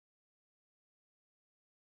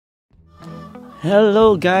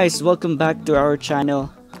Hello guys, welcome back to our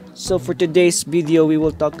channel. So for today's video, we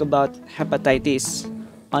will talk about hepatitis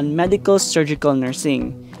on medical surgical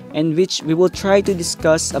nursing, in which we will try to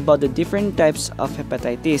discuss about the different types of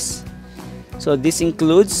hepatitis. So this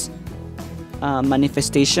includes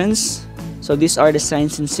manifestations. So these are the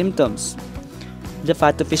signs and symptoms, the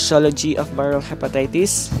pathophysiology of viral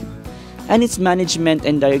hepatitis, and its management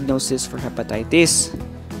and diagnosis for hepatitis.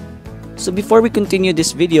 So before we continue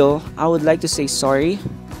this video, I would like to say sorry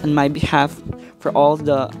on my behalf for all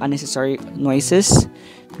the unnecessary noises,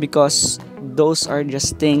 because those are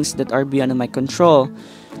just things that are beyond my control.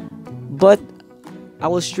 But I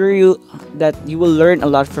will assure you that you will learn a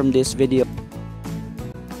lot from this video.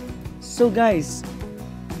 So guys,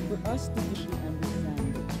 for us to fully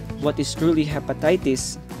understand what is truly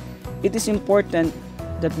hepatitis, it is important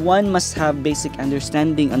that one must have basic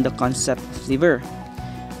understanding on the concept of liver.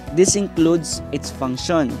 This includes its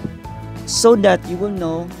function, so that you will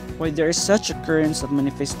know why there is such occurrence of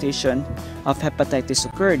manifestation of hepatitis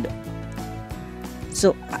occurred.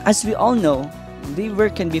 So as we all know, liver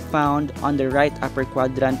can be found on the right upper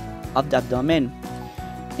quadrant of the abdomen,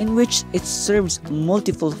 in which it serves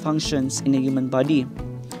multiple functions in a human body.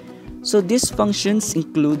 So these functions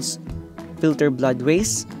includes filter blood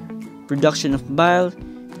waste, production of bile,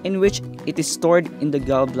 in which it is stored in the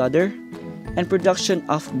gallbladder, and production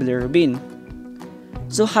of bilirubin.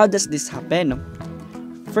 So how does this happen?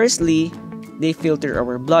 Firstly, they filter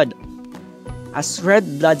our blood. As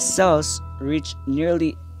red blood cells reach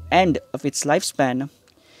nearly end of its lifespan,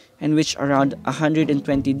 in which around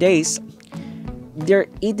 120 days, they're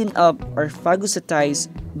eaten up or phagocytized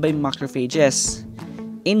by macrophages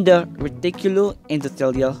in the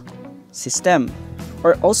reticuloendothelial system,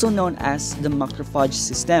 or also known as the macrophage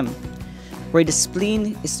system, where the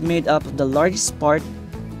spleen is made up of the largest part,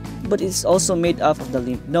 but it is also made up of the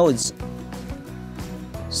lymph nodes.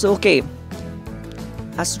 So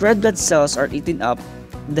as red blood cells are eaten up,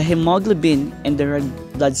 the hemoglobin in the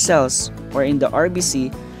red blood cells, or in the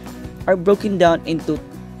RBC, are broken down into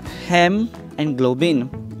hem and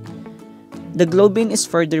globin. The globin is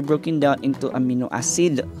further broken down into amino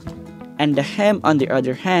acid, and the hem, on the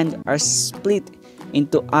other hand, are split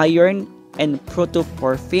into iron and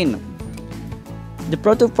protoporphin. The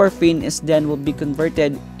protoporphin will be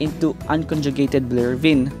converted into unconjugated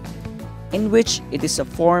bilirubin, in which it is a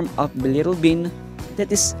form of bilirubin that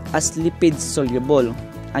is as lipid soluble.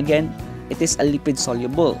 Again, it is a lipid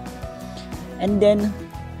soluble. And then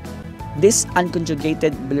this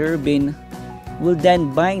unconjugated bilirubin will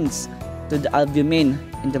then bind to the albumin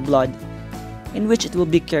in the blood, in which it will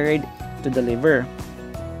be carried to the liver.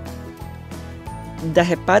 The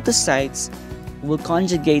hepatocytes will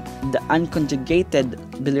conjugate the unconjugated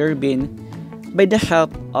bilirubin by the help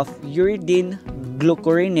of uridine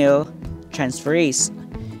glucuronyl transferase,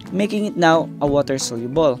 making it now a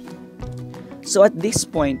water-soluble. So at this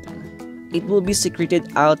point, it will be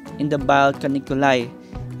secreted out in the bile caniculi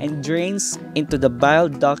and drains into the bile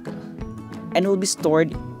duct, and will be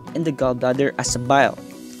stored in the gallbladder as a bile.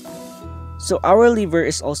 So our liver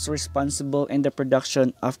is also responsible in the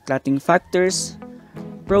production of clotting factors,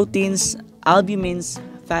 proteins, albumins,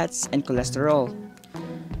 fats, and cholesterol.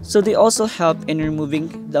 So they also help in removing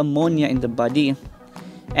the ammonia in the body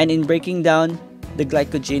and in breaking down the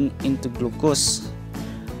glycogen into glucose.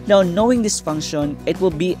 Now, knowing this function, it will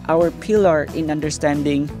be our pillar in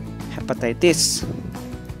understanding hepatitis.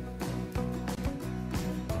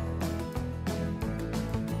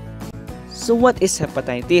 So what is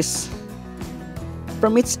hepatitis?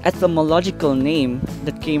 From its etymological name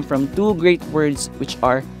that came from two great words, which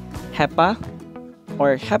are hepa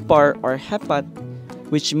or hepar or hepat,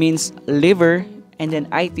 which means liver, and then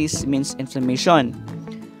itis means inflammation.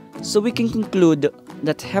 So we can conclude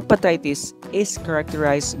that hepatitis is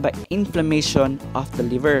characterized by inflammation of the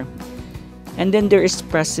liver, and then there is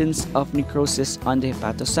presence of necrosis on the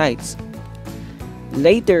hepatocytes.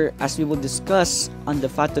 Later, as we will discuss on the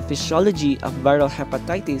pathophysiology of viral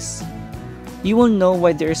hepatitis, you will know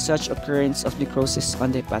why there is such occurrence of necrosis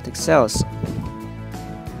on the hepatic cells.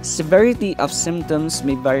 Severity of symptoms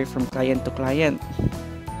may vary from client to client.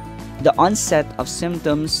 The onset of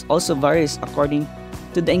symptoms also varies according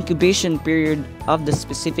to the incubation period of the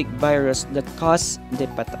specific virus that causes the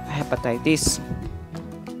hepatitis.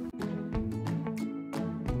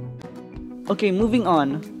 Moving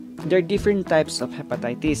on, there are different types of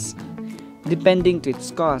hepatitis, depending to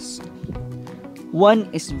its cause. One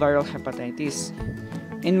is viral hepatitis,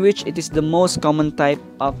 in which it is the most common type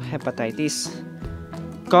of hepatitis,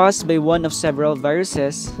 caused by one of several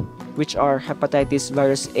viruses, which are hepatitis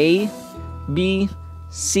virus A, B,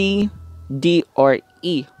 C, D, or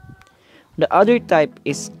E. The other type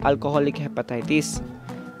is alcoholic hepatitis,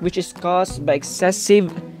 which is caused by excessive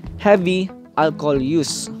heavy alcohol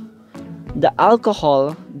use. The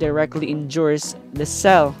alcohol directly injures the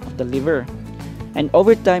cell of the liver, and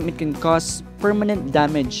over time it can cause permanent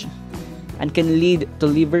damage and can lead to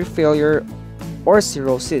liver failure or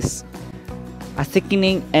cirrhosis, a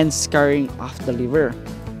thickening and scarring of the liver.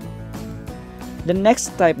 The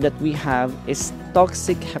next type that we have is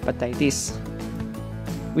toxic hepatitis,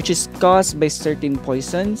 which is caused by certain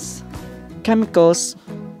poisons, chemicals,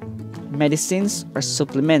 medicines, or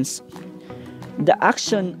supplements. The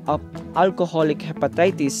action of alcoholic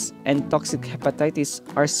hepatitis and toxic hepatitis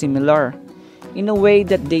are similar in a way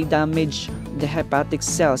that they damage the hepatic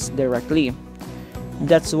cells directly.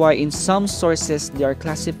 That's why in some sources they are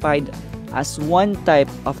classified as one type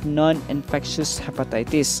of non-infectious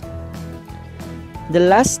hepatitis. The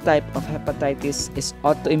last type of hepatitis is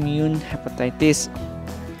autoimmune hepatitis.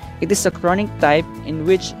 It is a chronic type in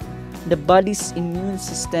which the body's immune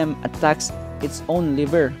system attacks its own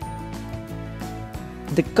liver.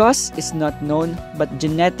 The cause is not known, but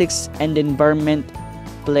genetics and environment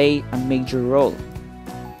play a major role.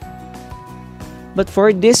 But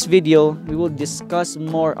for this video, we will discuss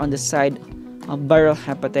more on the side of viral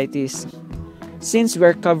hepatitis, since we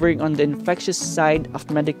are covering on the infectious side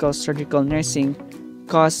of medical surgical nursing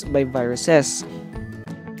caused by viruses.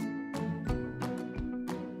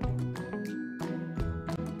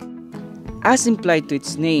 As implied to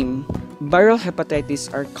its name, viral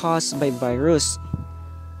hepatitis are caused by virus,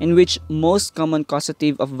 in which most common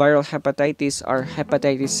causative of viral hepatitis are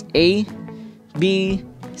hepatitis A, B,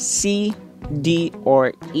 C, D,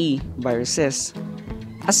 or E viruses.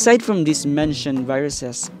 Aside from these mentioned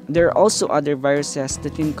viruses, there are also other viruses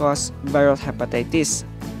that can cause viral hepatitis.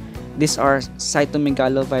 These are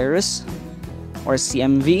cytomegalovirus or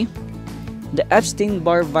CMV, the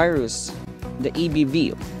Epstein-Barr virus, the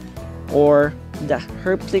EBV, or the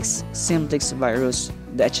herpes simplex virus,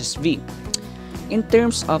 the HSV. In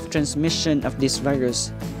terms of transmission of this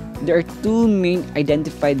virus, there are two main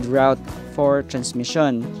identified routes for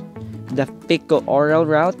transmission: the fecal-oral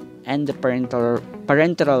route and the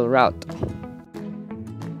parenteral route.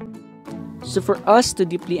 So for us to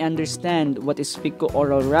deeply understand what is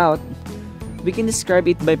fecal-oral route, we can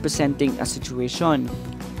describe it by presenting a situation.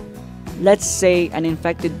 Let's say an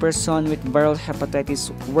infected person with viral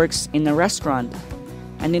hepatitis works in a restaurant,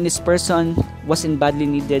 and then this person was badly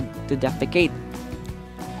needed to defecate.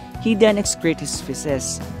 He then excretes his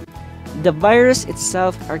feces. The virus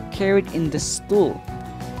itself are carried in the stool.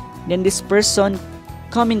 Then this person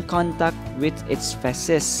come in contact with its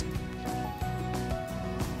feces.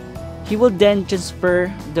 He will then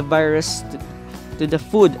transfer the virus to the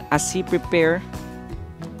food as he prepare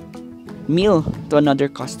meal to another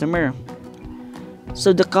customer.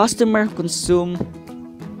 So the customer consume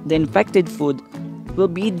the infected food will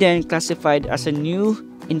be then classified as a new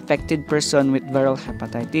infected person with viral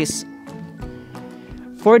hepatitis.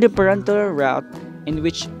 For the parenteral route, in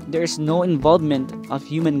which there is no involvement of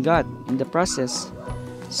human gut in the process,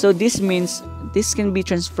 so this means this can be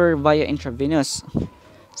transferred via intravenous,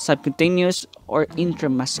 subcutaneous, or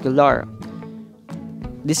intramuscular.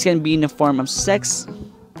 This can be in the form of sex,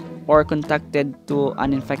 or contacted to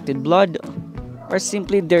uninfected blood, or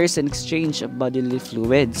simply there is an exchange of bodily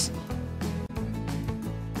fluids.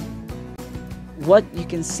 What you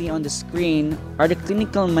can see on the screen are the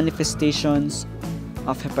clinical manifestations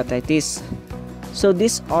of hepatitis. So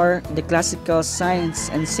these are the classical signs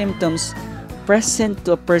and symptoms present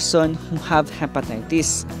to a person who have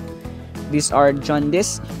hepatitis. These are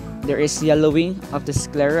jaundice, there is yellowing of the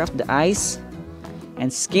sclera of the eyes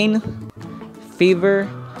and skin, fever,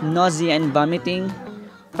 nausea and vomiting,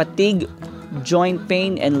 fatigue, joint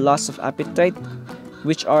pain and loss of appetite,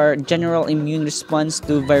 which are general immune response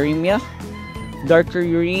to viremia, darker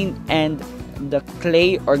urine, and the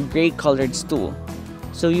clay or gray colored stool.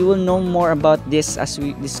 So you will know more about this as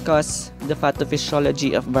we discuss the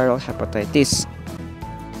pathophysiology of viral hepatitis.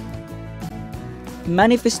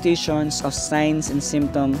 Manifestations of signs and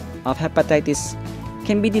symptoms of hepatitis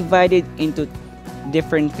can be divided into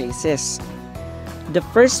different phases. The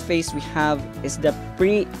first phase we have is the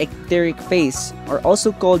pre-ecteric phase, or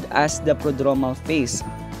also called as the prodromal phase.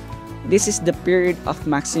 This is the period of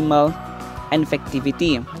maximal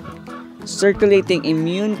infectivity. Circulating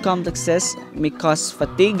immune complexes may cause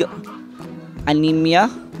fatigue, anemia,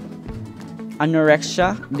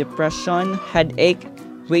 anorexia, depression, headache,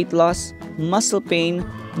 weight loss, muscle pain,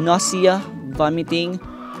 nausea, vomiting,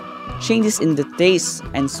 changes in the taste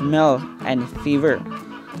and smell, and fever.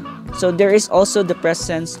 So there is also the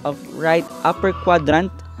presence of right upper quadrant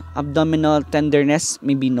abdominal tenderness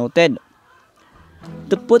may be noted.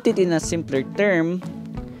 To put it in a simpler term,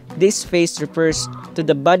 this phase refers to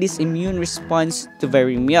the body's immune response to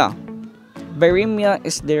viremia. Viremia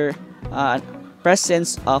is the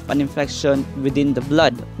presence of an infection within the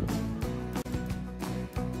blood.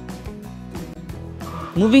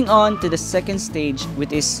 Moving on to the second stage,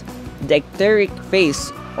 which is the ecteric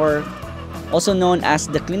phase, or also known as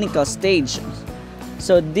the clinical stage.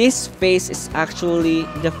 So this phase is actually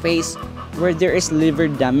the phase where there is liver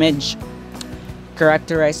damage,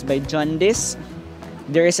 characterized by jaundice.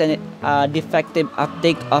 There is a defective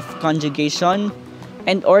uptake of conjugation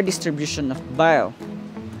and or distribution of bile.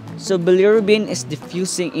 So bilirubin is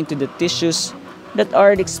diffusing into the tissues that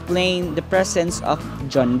are explain the presence of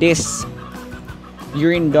jaundice.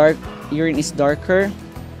 Urine is darker,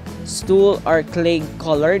 stool are clay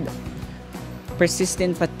colored,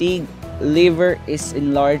 persistent fatigue, liver is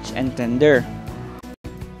enlarged and tender.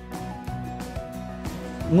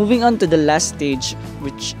 Moving on to the last stage,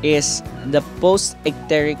 which is the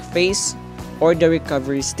post-ecteric phase or the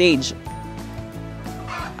recovery stage.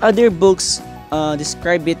 Other books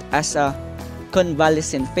describe it as a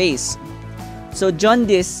convalescent phase. So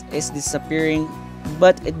jaundice is disappearing,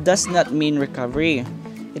 but it does not mean recovery.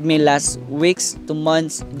 It may last weeks to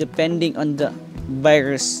months depending on the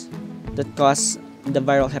virus that causes the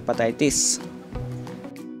viral hepatitis.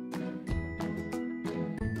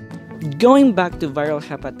 Going back to viral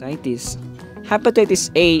hepatitis, hepatitis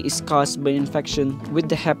A is caused by infection with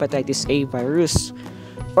the hepatitis A virus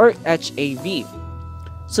or HAV.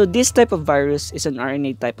 So this type of virus is an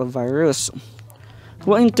RNA type of virus.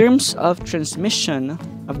 Well, in terms of transmission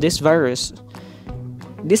of this virus,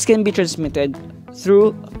 this can be transmitted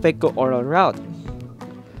through fecal-oral route.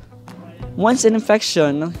 Once an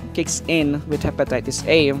infection kicks in with hepatitis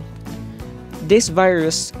A, this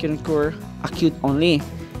virus can occur acute only,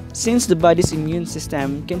 since the body's immune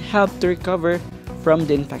system can help to recover from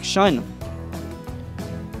the infection.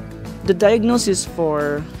 The diagnosis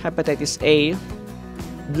for hepatitis A,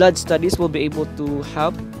 blood studies will be able to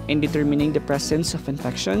help in determining the presence of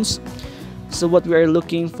infections. So what we are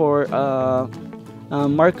looking for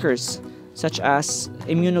markers such as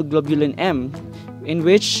immunoglobulin M, in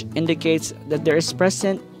which indicates that there is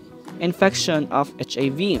present infection of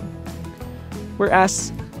HIV.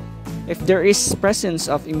 Whereas if there is presence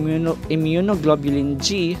of immunoglobulin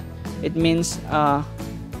G, it means that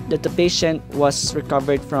the patient was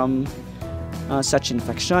recovered from such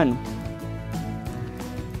infection.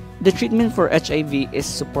 The treatment for HIV is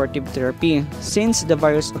supportive therapy, since the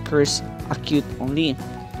virus occurs acute only.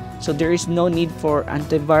 So there is no need for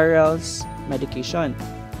antivirals medication.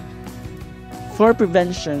 For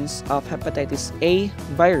preventions of hepatitis A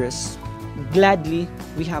virus, gladly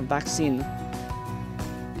we have vaccine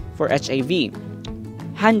for HIV.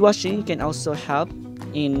 Hand washing can also help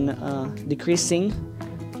in decreasing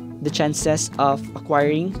the chances of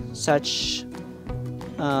acquiring such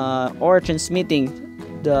or transmitting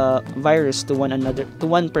the virus to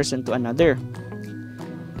one person to another.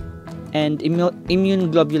 And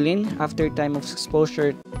immune globulin after time of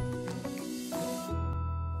exposure.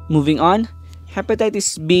 Moving on,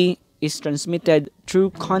 hepatitis B is transmitted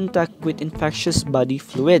through contact with infectious body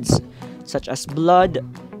fluids such as blood,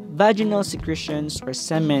 vaginal secretions, or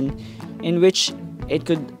semen, in which it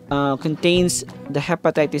could contains the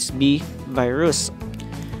hepatitis B virus.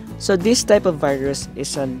 So this type of virus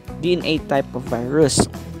is a DNA type of virus.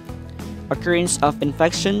 Occurrence of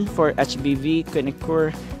infection for HBV can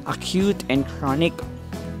occur acute and chronic.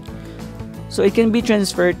 So it can be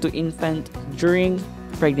transferred to infant during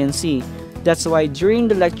pregnancy. That's why during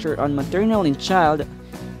the lecture on maternal and child,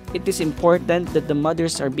 it is important that the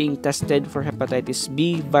mothers are being tested for hepatitis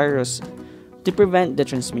B virus to prevent the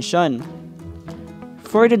transmission.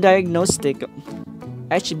 For the diagnostic,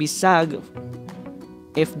 HB-Sag,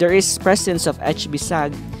 if there is presence of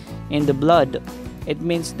HB-Sag in the blood, it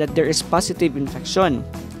means that there is positive infection.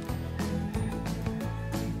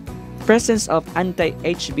 Presence of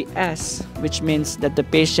anti-HBs, which means that the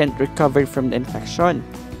patient recovered from the infection.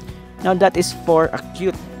 Now that is for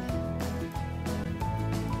acute.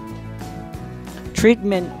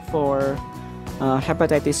 Treatment for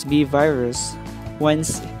hepatitis B virus,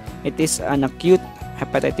 once it is an acute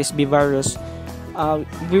hepatitis B virus,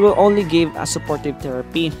 we will only give a supportive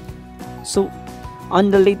therapy. So on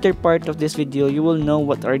the later part of this video, you will know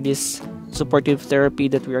what are these supportive therapy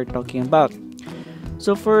that we are talking about.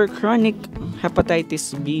 So for chronic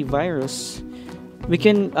hepatitis B virus, we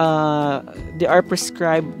can they are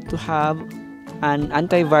prescribed to have an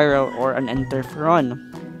antiviral or an interferon.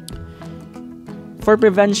 For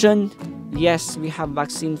prevention, yes, we have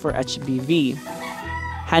vaccine for HBV.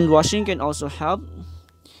 Hand washing can also help,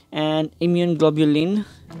 and immune globulin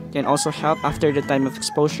can also help after the time of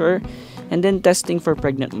exposure, and then testing for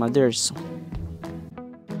pregnant mothers.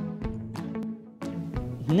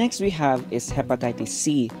 Next we have is hepatitis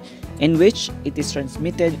C, in which it is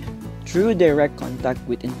transmitted through direct contact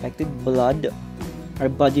with infected blood or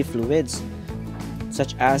body fluids,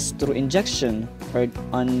 such as through injection or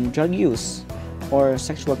on drug use or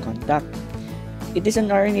sexual contact. It is an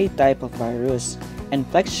RNA type of virus.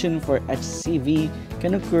 Infection for HCV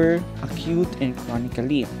can occur acute and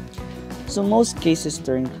chronically. So most cases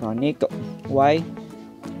turn chronic. Why?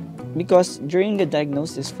 Because during the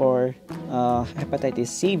diagnosis for hepatitis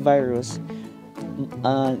C virus,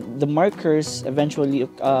 the markers eventually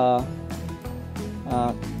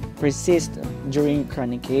persist during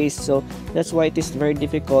chronic case. So that's why it is very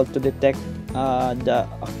difficult to detect the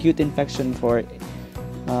acute infection for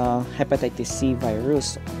hepatitis C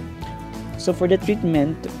virus. So for the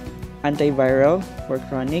treatment, antiviral for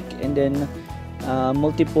chronic, and then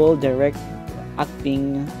multiple direct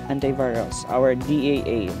acting antivirals, our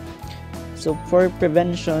DAA. So for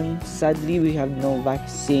prevention, sadly we have no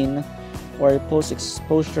vaccine or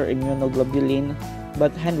post-exposure immunoglobulin, but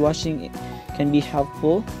hand washing can be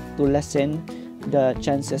helpful to lessen the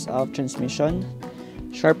chances of transmission.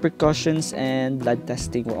 Sharp precautions and blood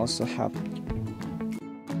testing will also help.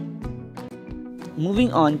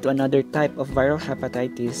 Moving on to another type of viral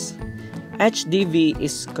hepatitis, HDV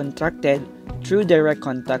is contracted through direct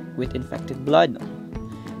contact with infected blood.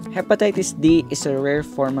 Hepatitis D is a rare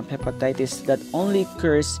form of hepatitis that only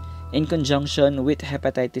occurs in conjunction with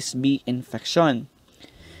hepatitis B infection.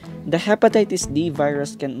 The hepatitis D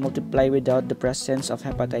virus can multiply without the presence of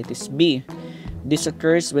hepatitis B. This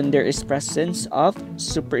occurs when there is presence of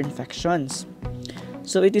superinfections.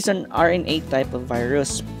 So it is an RNA type of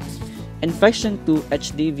virus. Infection to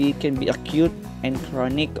HDV can be acute and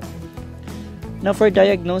chronic. Now for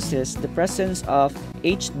diagnosis, the presence of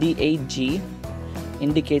HDAG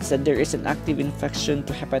indicates that there is an active infection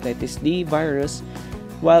to hepatitis D virus,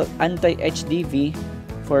 while anti-HDV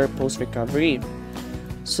for post-recovery.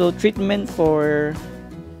 So treatment for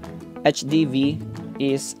HDV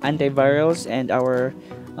is antivirals and our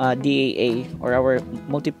DAA, or our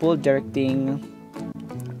multiple directing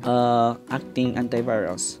acting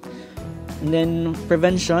antivirals. And then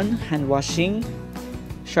prevention, hand washing,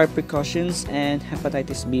 sharp precautions, and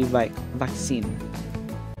hepatitis B vaccine.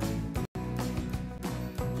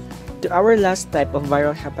 To our last type of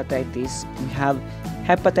viral hepatitis, we have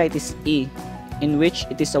hepatitis E, in which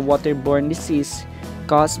it is a waterborne disease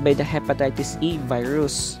caused by the hepatitis E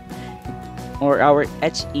virus, or our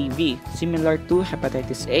HEV, similar to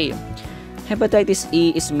hepatitis A. Hepatitis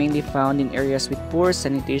E is mainly found in areas with poor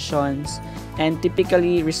sanitation and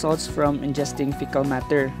typically results from ingesting fecal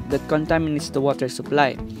matter that contaminates the water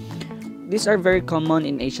supply. These are very common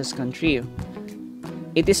in Asia's country.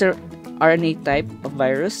 It is a RNA type of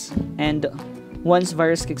virus, and once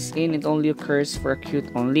virus kicks in, it only occurs for acute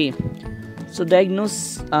only. So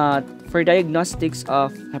for diagnostics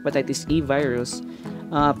of hepatitis E virus,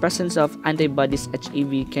 presence of antibodies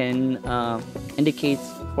HEV can indicate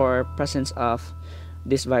for presence of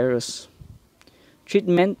this virus.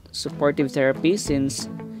 Treatment, supportive therapy, since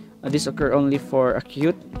this occur only for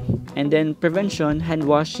acute, and then prevention, hand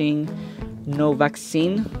washing, no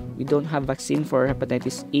vaccine. We don't have vaccine for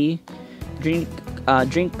hepatitis E. Drink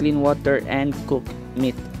clean water and cook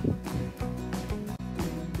meat.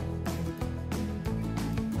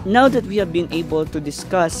 Now that we have been able to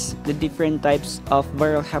discuss the different types of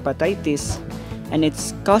viral hepatitis and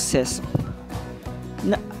its causes,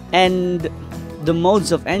 and the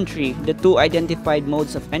modes of entry, the two identified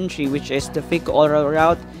modes of entry, which is the fecal-oral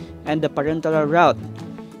route and the parenteral route,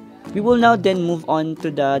 we will now then move on to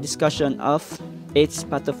the discussion of its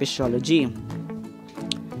pathophysiology.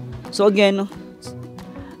 So again,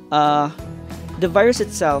 the virus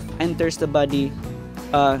itself enters the body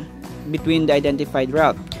between the identified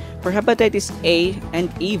route. For hepatitis A and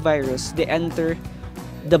E virus, they enter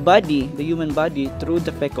the body, the human body, through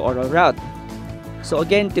the fecal-oral route. So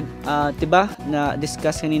again, diba na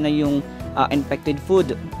discuss kanina yung infected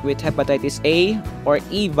food with hepatitis A or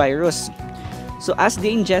E virus. So as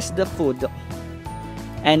they ingest the food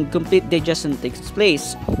and complete digestion takes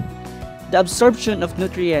place, the absorption of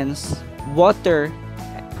nutrients, water,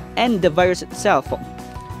 and the virus itself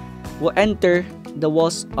will enter the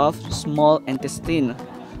walls of small intestine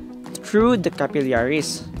through the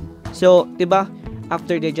capillaries. So, diba,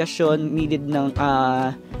 after digestion, needed ng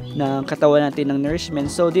katawan natin ng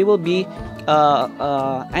nourishment. So, they will be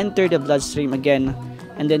enter the bloodstream again,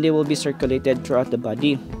 and then they will be circulated throughout the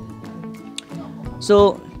body.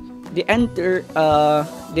 So, they enter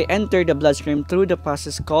they enter the bloodstream through the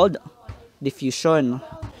process called diffusion.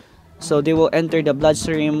 So they will enter the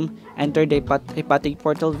bloodstream, enter the hepatic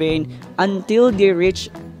portal vein until they reach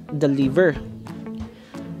the liver.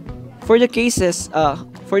 For the case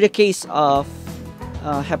of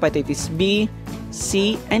hepatitis B,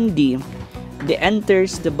 C, and D, they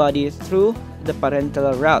enters the body through the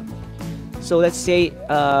parenteral route. So let's say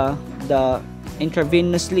the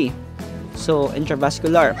intravenously, so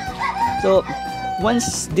intravascular. So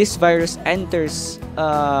once this virus enters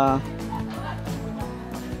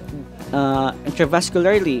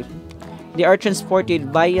intravascularly, they are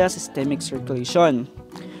transported via systemic circulation.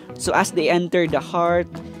 So as they enter the heart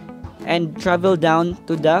and travel down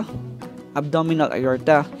to the abdominal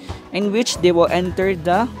aorta, in which they will enter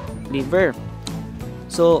the liver.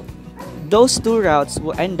 So those two routes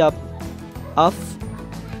will end up of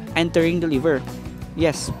entering the liver.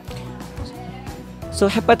 Yes. So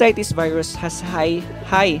hepatitis virus has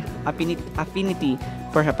high affinity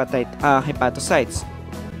for hepatocytes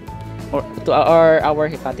or to our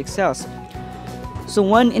hepatic cells. So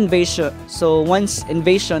once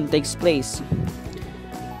invasion takes place,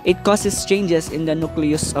 it causes changes in the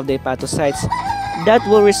nucleus of the hepatocytes that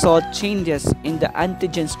will result changes in the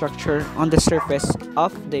antigen structure on the surface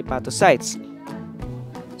of the hepatocytes.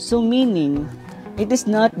 So meaning, it is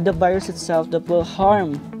not the virus itself that will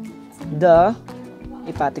harm the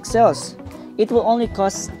hepatic cells. It will only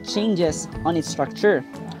cause changes on its structure,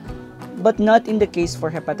 but not in the case for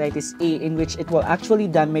hepatitis A, in which it will actually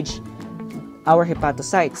damage our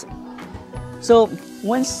hepatocytes. So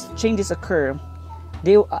once changes occur,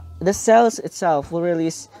 the cells itself will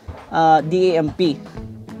release DAMP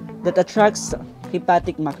that attracts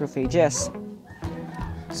hepatic macrophages.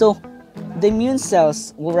 So the immune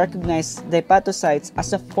cells will recognize the hepatocytes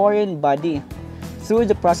as a foreign body through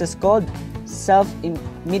the process called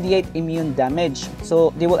self-mediate immune damage.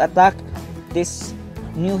 So they will attack this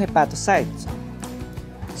new hepatocytes.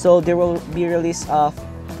 So there will be release of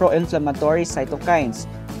pro-inflammatory cytokines,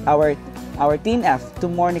 our TNF,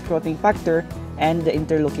 tumor necrotic factor, and the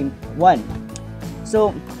interleukin-1.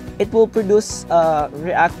 So it will produce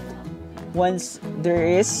react once there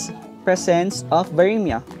is presence of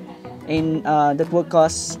viremia in that will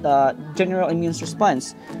cause general immune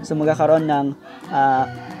response. So magkakaroon ng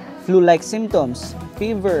flu-like symptoms,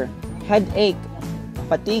 fever, headache,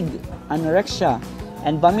 fatigue, anorexia,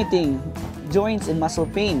 and vomiting, joints and muscle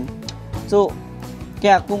pain. So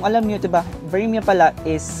kaya kung alam niyo, 'di ba, viremia pala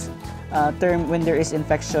is term when there is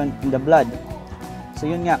infection in the blood. So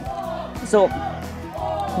yun nga. So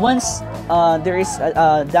once there is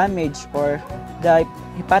damage, or the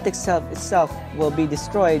hepatic cell itself will be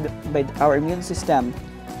destroyed by our immune system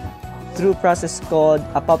through process called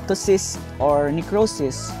apoptosis or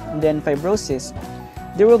necrosis, and then fibrosis,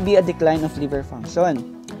 there will be a decline of liver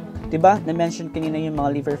function. Diba? Na-mention kanina yung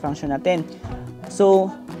mga liver function natin. So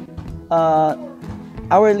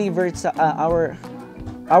our liver, our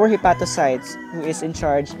hepatocytes, who is in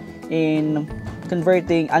charge in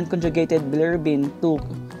converting unconjugated bilirubin to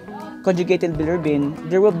conjugated bilirubin,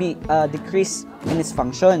 there will be a decrease in its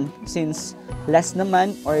function since less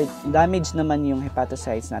naman or damage naman yung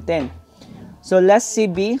hepatocytes natin. So less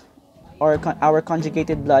CB or our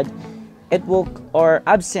conjugated blood, it will, or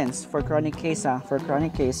absence for chronic case,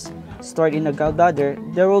 stored in the gallbladder,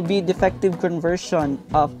 there will be defective conversion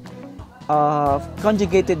of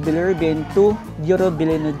conjugated bilirubin to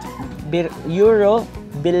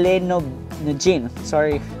urobilinogen.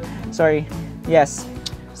 Sorry. Yes.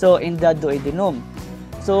 So in the duodenum.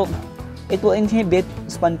 So it will inhibit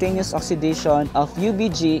spontaneous oxidation of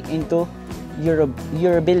UBG into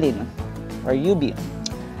urobilin or UB.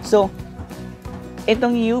 So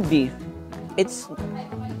itong UB, ito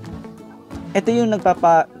yung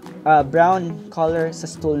nagpapa brown color sa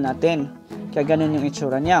stool natin. Kaya ganun yung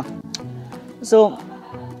itsura niya. So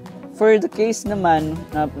for the case naman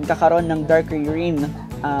na magkakaroon ng darker urine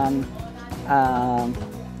ang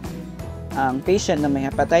patient na may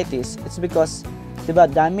hepatitis, it's because, diba,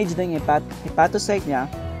 damage na yung hepatocyte niya,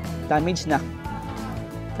 damage na.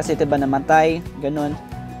 Kasi diba namatay, ganun.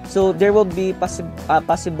 So there will be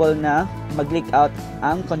possible na mag-leak out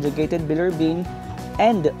ang conjugated bilirubin,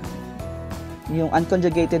 and yung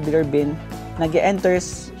unconjugated bilirubin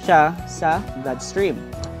nag-enters siya sa bloodstream.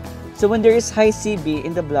 So when there is high CB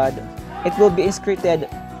in the blood, it will be excreted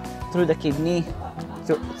through the kidney,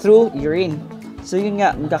 through urine. So yun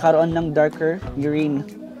nga, magkakaroon ng darker urine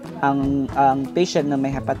ang patient na may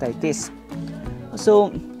hepatitis. So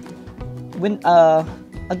when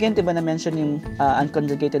again, diba na-mention yung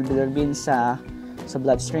unconjugated bilirubin sa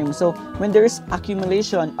bloodstream. So when there is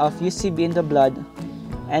accumulation of UCB in the blood,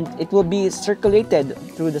 and it will be circulated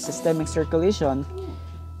through the systemic circulation.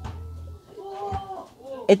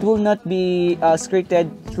 It will not be excreted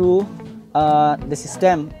through the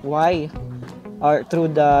system. Why? Or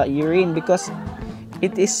through the urine, because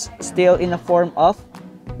it is still in a form of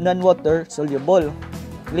non-water soluble.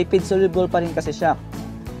 Lipid soluble pa rin kasi siya.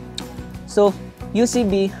 So,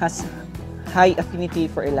 UCB has high affinity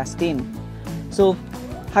for elastin. So,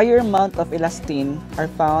 higher amount of elastin are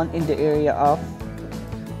found in the area of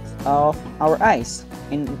our eyes,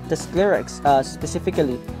 in the sclera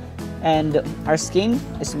specifically. And our skin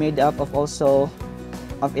is made up of also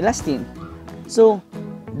of elastin. So,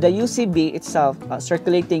 the UCB itself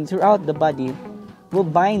circulating throughout the body will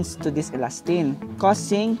binds to this elastin,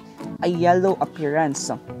 causing a yellow appearance.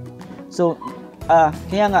 So,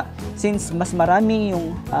 kaya nga, since mas marami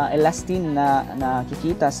yung elastin na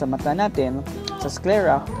nakikita sa mata natin, sa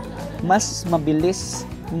sclera, mas mabilis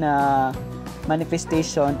na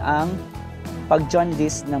manifestation ang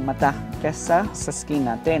pag-jaundice ng mata kesa sa skin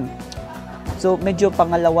natin. So, medyo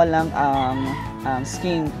pangalawa lang ang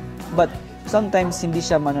skin, but sometimes hindi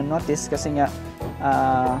siya manonotice kasi nga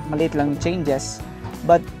maliit lang changes.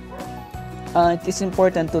 But it is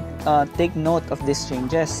important to take note of these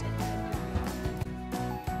changes.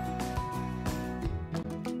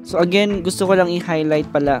 So again, gusto ko lang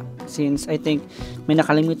i-highlight pala, since I think may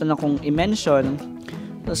nakalimutan akong i-mention.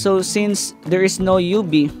 So since there is no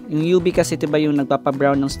UV, yung UV kasi diba yung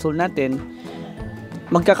nagpapa-brown ng stool natin,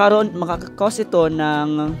 makaka-cause ito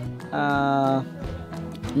ng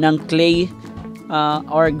clay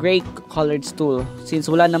or gray colored stool,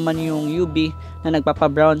 since wala naman yung UV na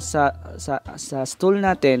nagpapa-brown sa stool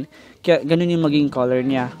natin, kaya ganun yung maging color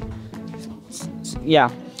niya.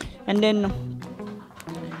 Yeah. And then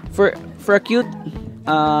for acute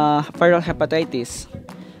viral hepatitis,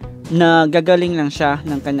 na gagaling lang siya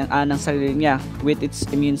ng kanyang ng sarili niya with its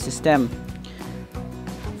immune system.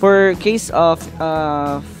 For case of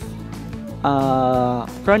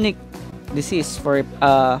chronic disease for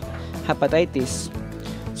hepatitis,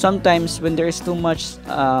 sometimes when there is too much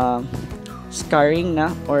scarring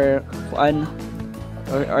na or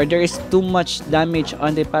there is too much damage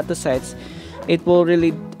on the hepatocytes, it will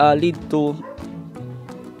really lead to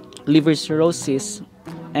liver cirrhosis,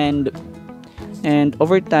 and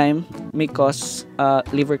over time may cause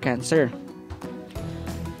liver cancer.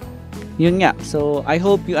 Yun nga. So I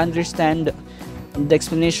hope you understand the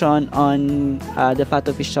explanation on the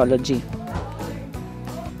pathophysiology.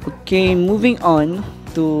 Okay, moving on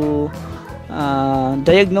to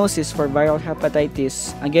diagnosis for viral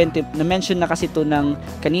hepatitis. Again, na-mention na kasi ito ng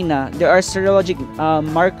kanina. There are serologic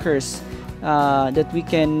markers that we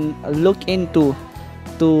can look into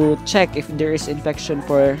to check if there is infection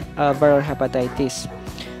for viral hepatitis.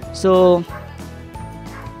 So,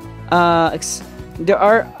 there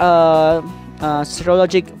are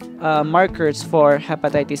serologic markers for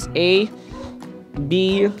hepatitis A,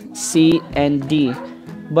 B, C, and D.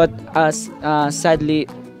 But sadly,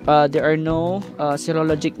 there are no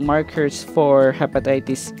serologic markers for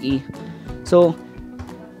hepatitis E. So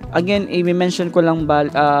again, i-mention ko lang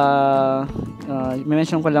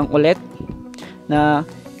ulit na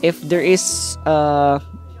if there is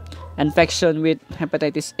infection with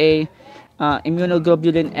hepatitis A,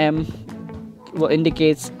 immunoglobulin M will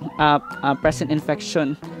indicates present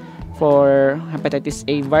infection for hepatitis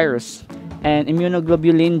A virus, and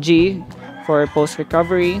immunoglobulin G for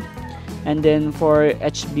post-recovery. And then for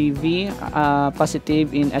HBV,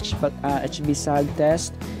 positive in HB-SAG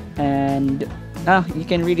test, and you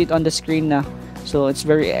can read it on the screen na. So it's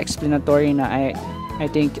very explanatory na, I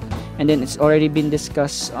think, and then it's already been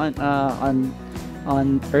discussed on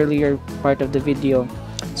earlier part of the video.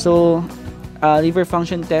 So liver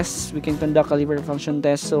function tests, we can conduct a liver function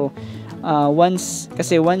test. So once the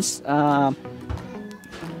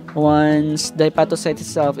hepatocyte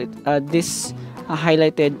itself, this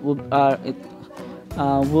highlighted will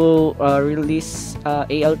release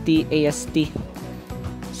ALT, AST.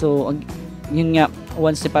 So yun nga,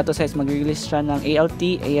 once the hepatocytes mag-release siya ng ALT,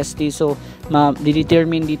 AST, so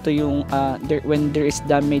ma-determine dito yung when there is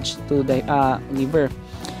damage to the liver.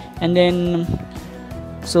 And then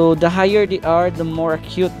so the higher they are, the more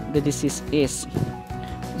acute the disease is.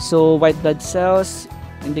 So white blood cells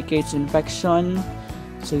indicates infection.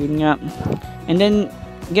 So yun nga. And then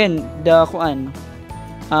again, the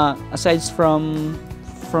aside from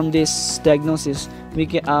this diagnosis, we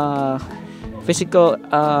can physical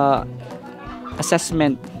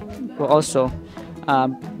assessment will also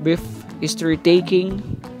brief history taking.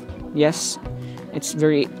 Yes, it's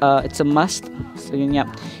it's a must. So yun nga.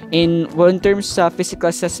 In terms of physical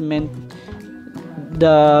assessment,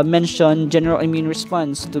 the mentioned general immune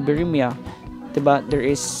response to viremia, diba? There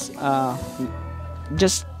is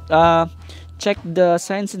just check the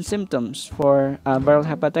signs and symptoms for viral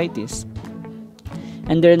hepatitis.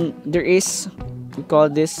 And then there is, we call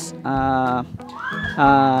this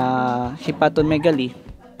hepatomegaly.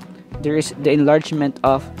 There is the enlargement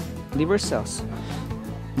of liver cells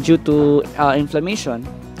due to inflammation.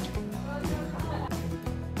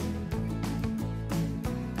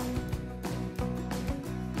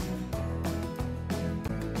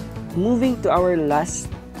 Moving to our last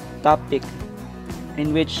topic,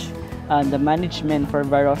 in which the management for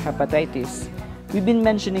viral hepatitis. We've been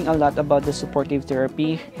mentioning a lot about the supportive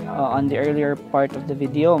therapy on the earlier part of the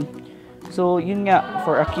video. So yun nga,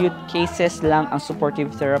 for acute cases lang ang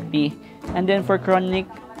supportive therapy. And then for chronic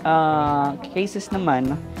cases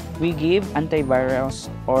naman, we give antivirals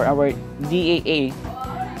or our DAA,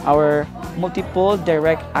 our multiple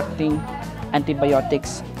direct acting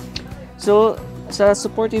antibiotics. So sa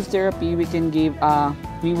supportive therapy, we can give,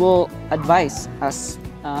 we will advise as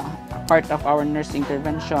part of our nurse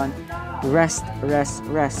intervention, rest,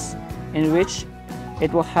 in which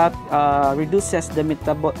it will help reduces the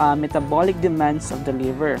metabolic demands of the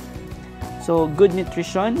liver. So good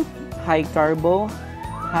nutrition, high carbo,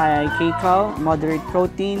 high kcal, moderate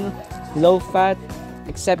protein, low fat,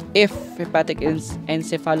 except if hepatic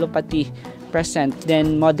encephalopathy present,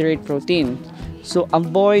 then moderate protein. So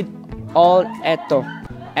avoid all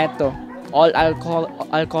all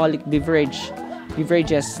alcoholic beverages,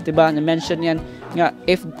 diba? Na-mention yan nga,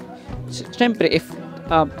 if syempre if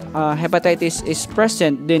hepatitis is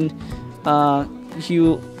present, then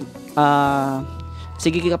sige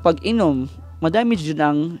kapag inom, madamage yun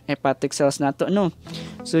ang hepatic cells nato, no?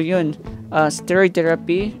 So yun, steroid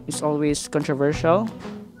therapy is always controversial,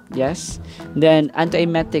 yes. Then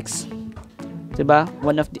antiemetics, diba?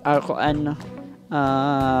 One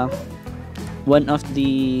of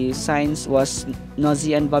the signs was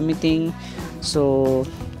nausea and vomiting. So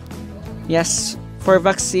yes, for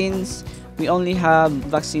vaccines, we only have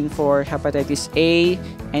vaccine for hepatitis A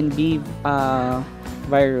and B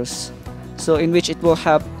virus, so in which it will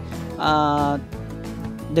help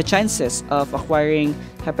the chances of acquiring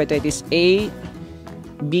hepatitis A,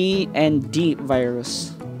 B, and D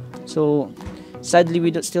virus. So sadly,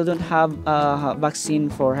 we still don't have a vaccine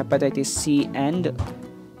for hepatitis C and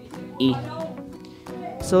E.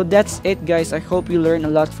 So that's it, guys. I hope you learned a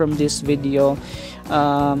lot from this video.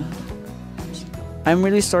 I'm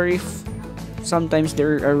really sorry if sometimes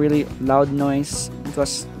there are really loud noise,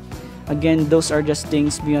 because again, those are just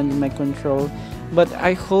things beyond my control. But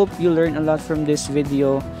I hope you learned a lot from this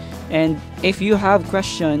video. And if you have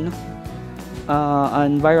question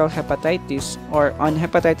on viral hepatitis or on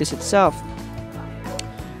hepatitis itself,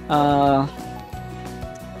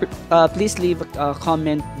 please leave a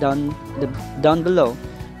comment down below,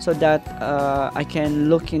 so that I can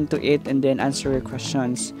look into it and then answer your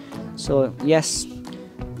questions. So yes,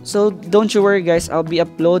 so don't you worry, guys, I'll be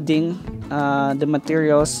uploading the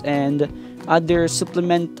materials and other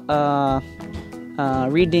supplemental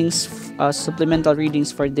readings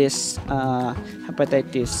for this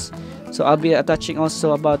hepatitis. So I'll be attaching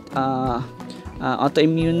also about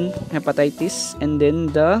autoimmune hepatitis and then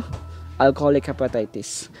the alcoholic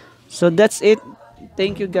hepatitis. So that's it.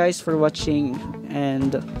 Thank you guys for watching,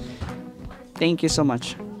 and thank you so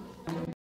much.